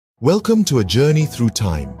Welcome to a journey through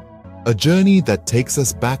time. A journey that takes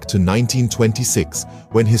us back to 1926,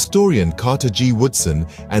 when historian Carter G. Woodson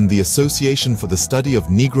and the Association for the Study of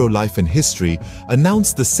Negro Life and History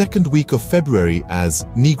announced the second week of February as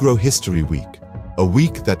Negro History Week, a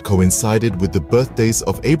week that coincided with the birthdays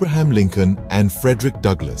of Abraham Lincoln and Frederick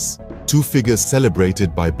Douglass, two figures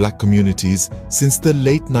celebrated by Black communities since the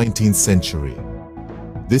late 19th century.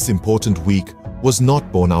 This important week was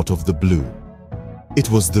not born out of the blue. It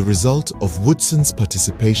was the result of Woodson's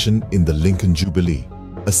participation in the Lincoln Jubilee,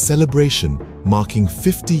 a celebration marking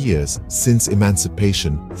 50 years since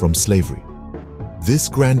emancipation from slavery. This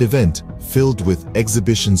grand event, filled with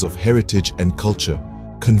exhibitions of heritage and culture,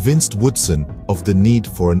 convinced Woodson of the need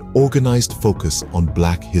for an organized focus on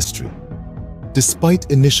Black history. Despite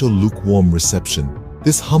initial lukewarm reception,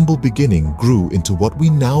 this humble beginning grew into what we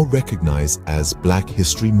now recognize as Black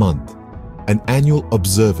History Month, an annual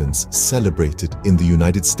observance celebrated in the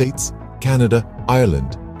United States, Canada,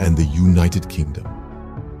 Ireland, and the United Kingdom.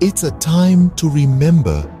 It's a time to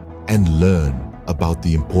remember and learn about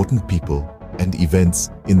the important people and events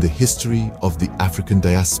in the history of the African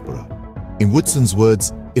diaspora. In Woodson's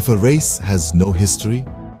words, if a race has no history,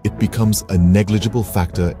 it becomes a negligible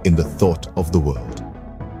factor in the thought of the world.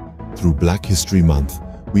 Through Black History Month,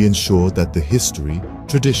 we ensure that the history,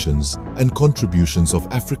 traditions, and contributions of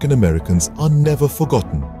African Americans are never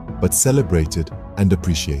forgotten, but celebrated and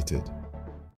appreciated.